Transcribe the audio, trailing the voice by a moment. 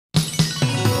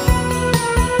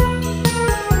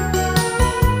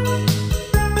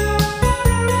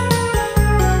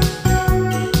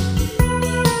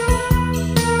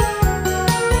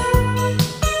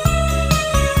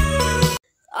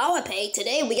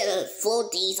gotta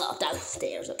float these off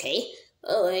downstairs, okay?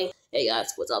 Alright. Hey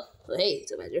guys, what's up? Hey,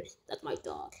 it's a measure. That's my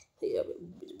dog.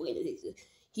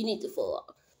 He needs to fall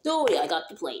off. Don't worry, I got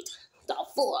the plate. I'll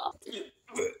fall off.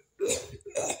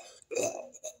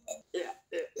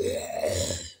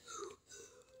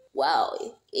 Wow,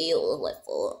 ew, like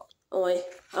full off. Alright,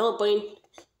 I'm gonna bring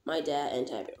my dad and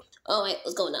Tabby. Alright,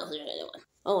 let's go now.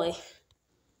 Alright.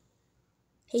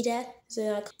 Hey Dad,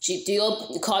 she do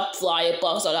you caught fly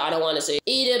box that I don't want to see.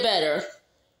 Eat it better.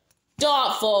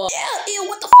 Dog food. Ew,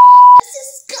 what the f?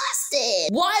 That's disgusting.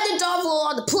 Why the dog food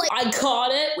on the plate? I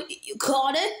caught it. You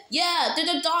caught it? Yeah, there's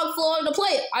a dog food on the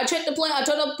plate. I checked the plate. I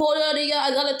tried to pull it out.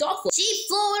 I got a dog food. She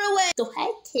flew it away. So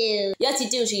hey, kid. Yes, you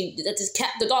do.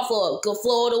 The dog food go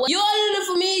flow it away. You ordered it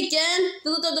for me again.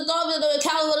 The dog, the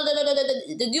cow,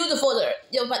 the beautiful.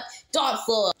 But dog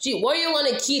food. Gee, where do you want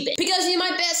to keep it? Because you're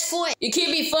my best friend. You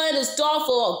keep me fun this dog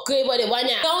food. Great with it right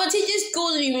now. I want to teach you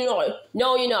school to you know.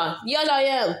 No, you're not. Yes, I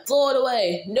am. Throw it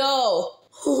away. No.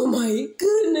 Oh my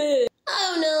goodness.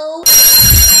 I don't know.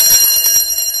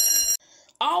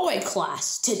 Alright,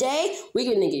 class. Today, we're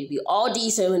going to give you all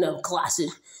these in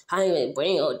classes. I'm going to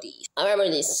bring all these. I remember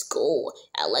this school.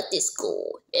 I like this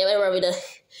school.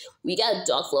 We got a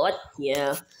dog floor.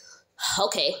 Yeah.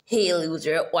 Okay. Hey,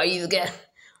 loser. What do you get?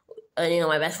 You know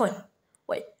my best friend.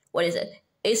 Wait, what is it?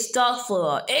 It's dog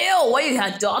floor. Ew, why you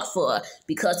have dog floor?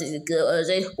 Because it's good. Is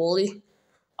it bully?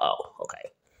 Oh,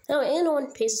 okay. Oh, and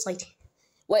one piece like.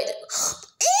 Wait. Ew,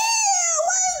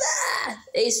 what is that?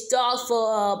 It's dog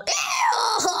floor.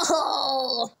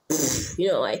 Ew. You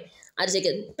know, I just take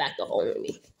it back to home with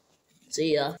me.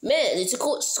 See ya. Man, it's a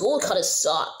cool school. Kind of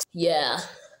sucks. Yeah.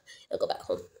 I'll go back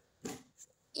home.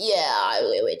 Yeah,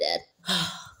 I wait, Dad.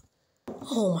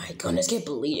 Oh my goodness, can't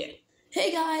believe it. Hey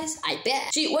guys, I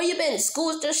bet. Gee, where you been?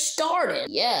 School's just started.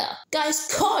 Yeah. Guys,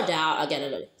 calm down.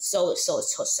 Again, so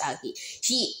saggy.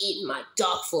 He ate my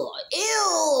dog food.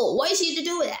 Ew! Why is he to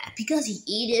do that? Because he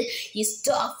ate it. His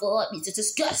dog food. He's just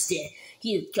disgusting.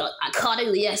 I caught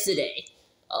him yesterday.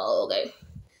 Oh, okay.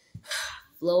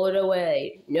 Blow it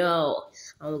away. No.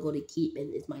 I'm gonna go to keep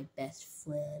him. It's my best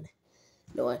friend.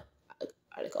 You know what?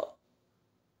 I call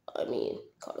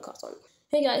the cops on him.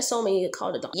 Hey guys, saw me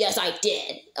call the dog. Yes, I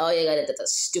did. Oh yeah, that's a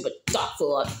stupid dog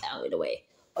food out of the way.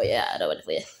 Oh yeah, I know what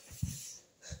it is.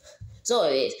 So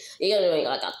anyways, you're gonna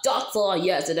like a dog food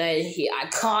yesterday. I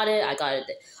caught it. I got it.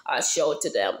 I showed it to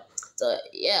them. So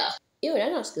yeah. Ew,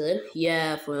 that looks good.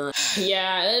 Yeah,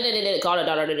 yeah, they didn't call it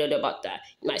about that.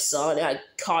 My son, I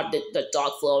caught the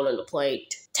dog food on the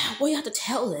plate. Dad, what do you have to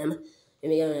tell them?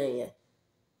 Yeah.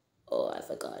 Oh, I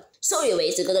forgot. So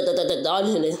anyways, the dog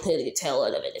didn't tell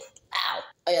them everything. Ow.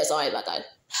 Oh yeah, sorry about that.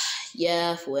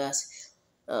 Yeah, for us.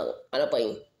 I'm not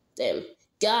playing them.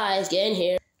 Guys, get in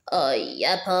here.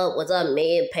 Yep, what's up?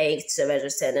 Me and Peg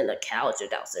sitting on the couch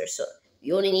downstairs. So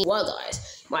you only need one,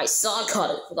 guys. My son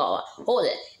caught it. Hold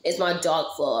it. It's my dog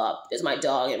up. It's my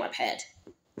dog and my pet.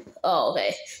 Oh,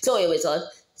 okay. So anyways, I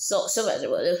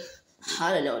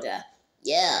don't know that.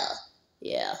 Yeah.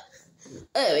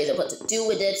 Anyways, what to do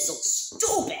with it? So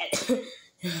stupid.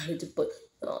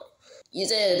 You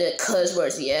said the curse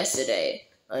words yesterday.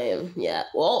 Yeah.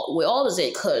 Well, we always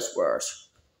say curse words.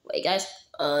 Wait, guys.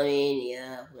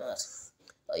 Yeah.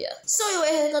 Oh, yeah. So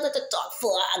anyway, I got the dog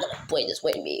food. I'm gonna bring this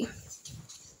with me.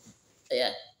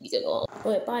 Yeah, you can go on.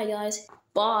 Alright, bye, guys.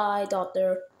 Bye,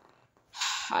 doctor.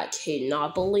 I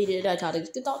cannot believe it. I got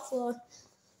the dog food.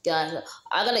 Guys,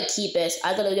 I'm gonna keep it.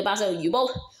 I'm gonna get back to you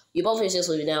both. You both are just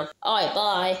leaving now. Alright,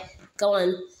 bye. Go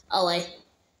on. Alright.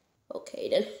 Okay,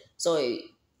 then. So,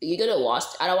 you're gonna wash.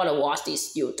 I don't want to wash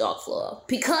this stupid dog floor.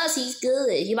 Because he's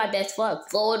good. He's my best friend.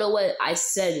 Throw it away. I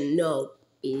said no,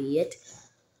 idiot.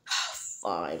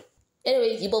 Fine.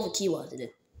 Anyway, you both are key washing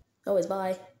it. Always,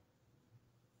 bye.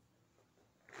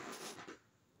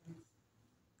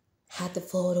 Had to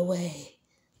throw it away.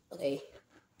 Okay.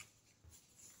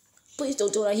 Please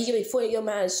don't do that. He can be putting your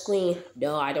man on the screen.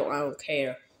 No, I don't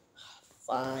care.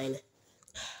 Fine.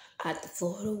 I had to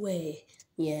throw it away.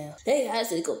 Yeah. Hey, I had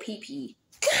to go pee-pee.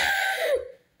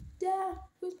 Dad,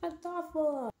 where's my dog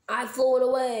for? I threw it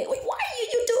away. Wait, why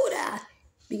did you do that?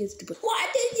 Because why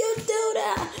did you do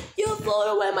that? You threw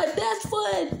away my best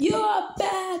friend. You're a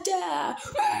bad dad.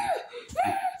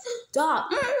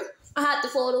 Stop. I had to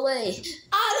throw it away.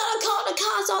 I'm gonna call the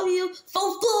cops on you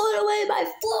for throwing away my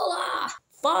floor.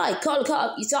 Fine, call the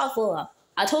cops. You saw floor.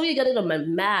 I told you to get it on my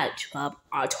match, Pop.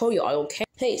 I told you I don't care.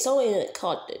 Hey, someone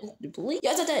caught the police.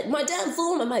 Yes, I did. My damn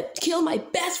fool might kill my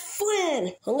best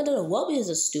friend. I'm gonna what is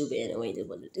a stupid anyway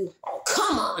what to do. Oh,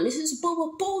 come on. This is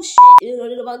bullshit. You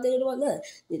know about that.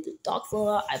 Need the dog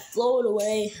floor. I throw it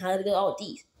away. I had to get all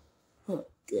these. Oh my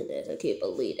goodness, I can't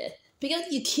believe that. Because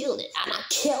you killed it. And I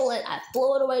killed it. I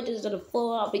threw it away to the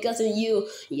floor because of you.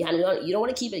 You don't want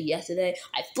to keep it yesterday.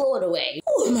 I threw it away.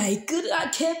 Oh my goodness, I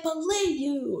can't believe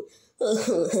you.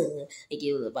 Thank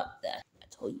you about that. I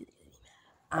told you.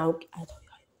 I told you I don't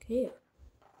care.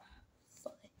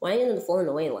 Fine. Why are you throwing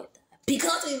away like that?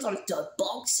 Because it's on the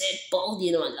box and both,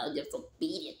 you know, I'm just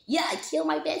obedient. Yeah, I killed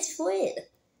my best friend.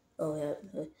 Oh, yeah.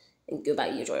 And goodbye,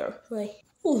 you Joyer. Bye.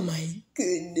 Oh my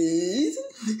goodness.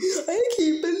 I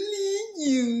can't believe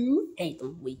you. Hey,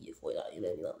 don't wait you for that. You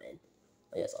know, man.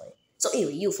 Oh, yeah, sorry. So,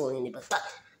 anyway, you falling in the butt.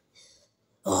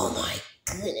 Oh my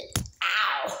goodness.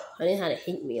 Ow. I didn't have to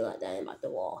hit me like that about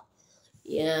the wall.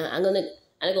 Yeah, I'm gonna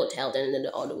go tell them in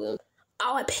the other room.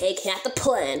 Our pig had the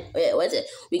plan. Wait, what is it?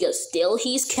 We gonna steal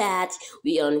his cat.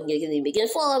 We can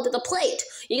fall onto the plate.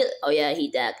 Oh yeah, he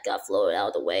got floated out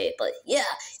of the way. But yeah,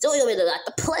 so we got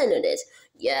the plan in it.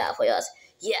 Yeah, for us.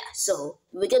 Yeah, so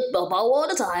we get borrow all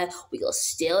the time. We go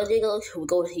steal. We go to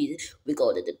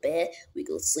the bed. We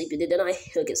go sleep in the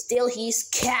night. We can steal his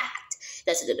cat.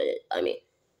 That's it. I mean,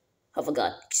 I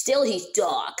forgot. Steal his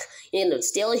dog. You know,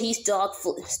 steal his dog.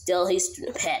 Steal his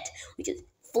pet. We can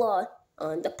float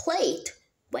on the plate.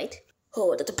 Wait.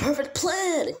 Oh, that's the perfect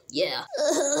plan. Yeah.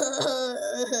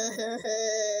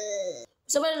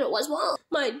 So what's wrong?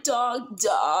 My dog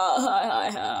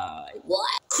died.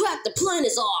 What? Crap, the plan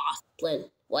is off. Plan?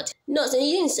 What? Nothing,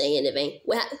 you didn't say anything.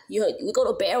 We go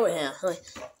to bury him.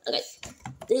 Okay.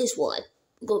 This one.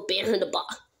 We go bury the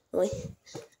box.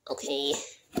 Okay.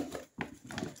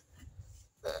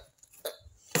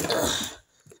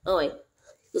 Alright.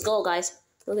 Let's go, guys.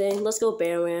 Okay, let's go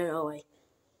bury him. Alright.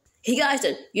 Hey guys,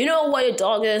 then, you know what a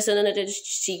dog is and then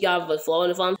she got the flow in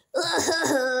the farm?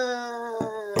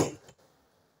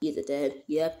 He's dead,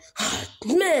 yep.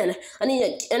 Man, I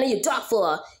need a dog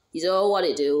floor. You know what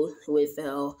to do with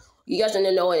you guys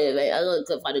didn't know anything. I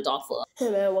gotta find a dog floor.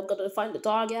 Hey man, we're gonna find the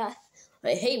dog at.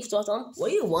 Hey, what's on? What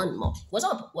do you want, Mom? What's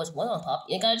on, Pop?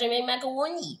 You gotta make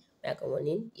macaroni.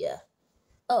 Macaroni? Yeah.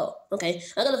 Oh, okay.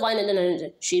 I'm gonna find it in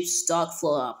the sheep's dog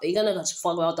floor up. You're gonna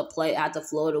follow out the plate at the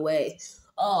float away.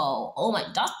 Oh my,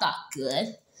 that's not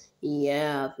good.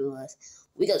 Yeah, because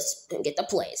we gotta get the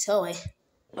place. Oh,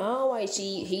 I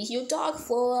see. He's your dog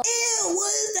floor. Ew, what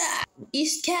is that?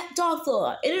 It's cat dog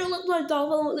floor. It didn't look like dog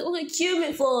floor. It looked like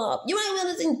human floor. You might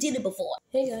have never did it before.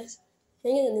 Hey guys,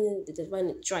 I'm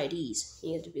gonna try these.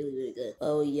 You have to be really good.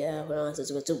 Oh yeah, what else is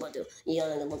to do? You're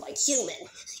gonna look like human.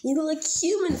 You look like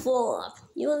human floor.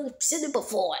 You never seen it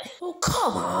before. Oh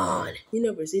come on. You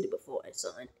never seen it before,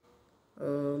 son.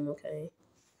 Okay.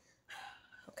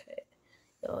 Okay.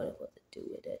 I don't know what to do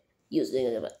with it. You was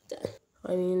thinking about that.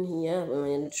 I mean, yeah, we're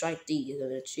gonna try these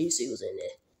and the cheese was in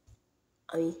it.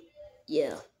 I mean,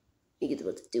 yeah. You get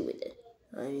what to do with it.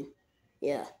 I mean,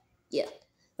 yeah.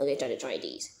 Okay, try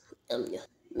these. Yeah.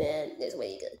 Man, that's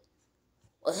way good.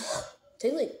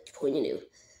 Tastes like pointy.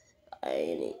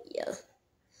 Yeah.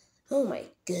 Oh my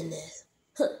goodness.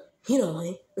 Huh. You know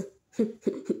what?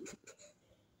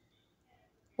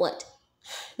 What?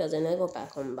 Doesn't I go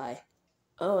back home by?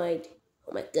 Alright.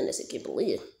 Oh my goodness, I can't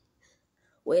believe it.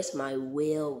 Where's my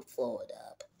wheel folded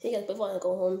up? Hey guys, before I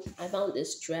go home, I found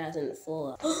this trash in the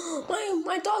floor.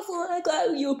 my dog floor, I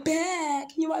got you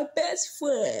back. You're my best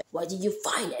friend. Why did you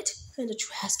find it? In the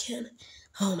trash can.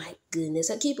 Oh my goodness,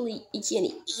 I can't believe you can't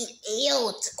eat. Ew,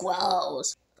 it's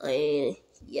gross.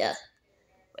 Yeah.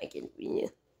 I can renew.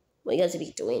 Well, you guys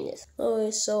be doing this.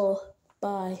 Alright, so,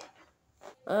 bye.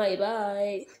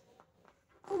 Bye.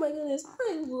 Oh my goodness,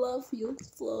 I love you,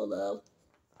 Flow Love.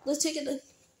 Let's take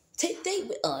date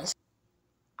with us.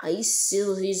 Are you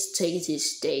seriously taking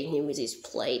his date here with his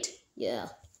plate? Yeah.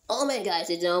 Oh man, guys,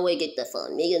 it's no way to get the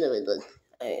phone.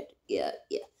 Alright, yeah.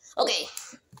 Okay.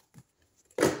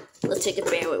 Let's take a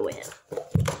bear with him.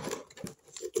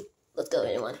 Let's go,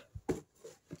 anyone.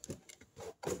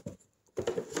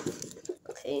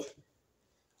 Okay.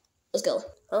 Let's go.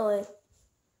 Alright.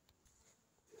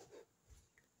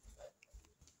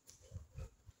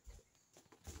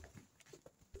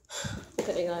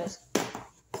 Okay, guys.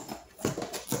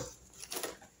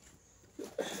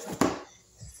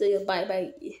 Say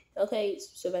bye. Okay,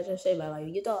 so better say bye to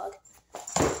your dog.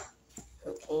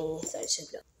 Okay, sorry,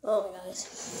 shut up. Oh,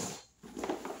 guys.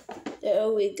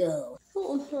 There we go.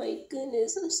 Oh my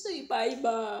goodness, say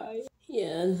bye.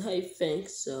 Yeah, I think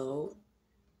so.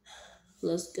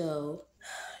 Let's go.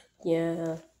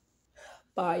 Yeah.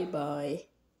 Bye.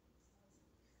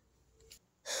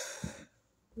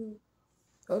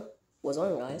 Huh? What's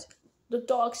on, guys? The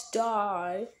dogs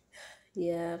die.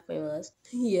 Yeah, famous.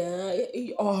 Yeah,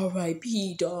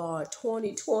 R.I.P. dog.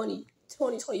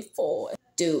 2024.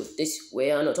 Dude,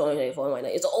 we're on 2024 right now.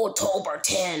 It's October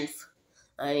 10th.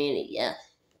 I mean, yeah.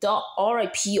 The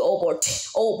R.I.P. over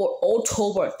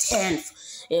October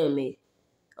 10th. You know what I mean?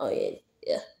 Oh, yeah,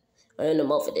 yeah. And the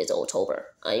month it is October.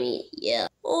 I mean, yeah.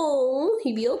 Oh,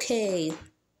 he be okay.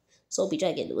 So be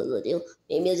dragging with the deal.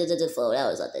 Maybe it's just 4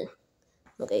 hours or something.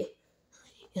 Okay.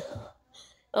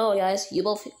 Oh, guys, you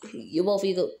both you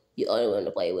don't want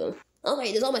to play with him.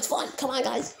 Okay, there's so much fun. Come on,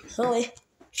 guys. Okay.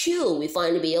 Phew, we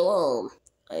finally be alone.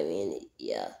 I mean,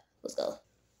 yeah. Let's go.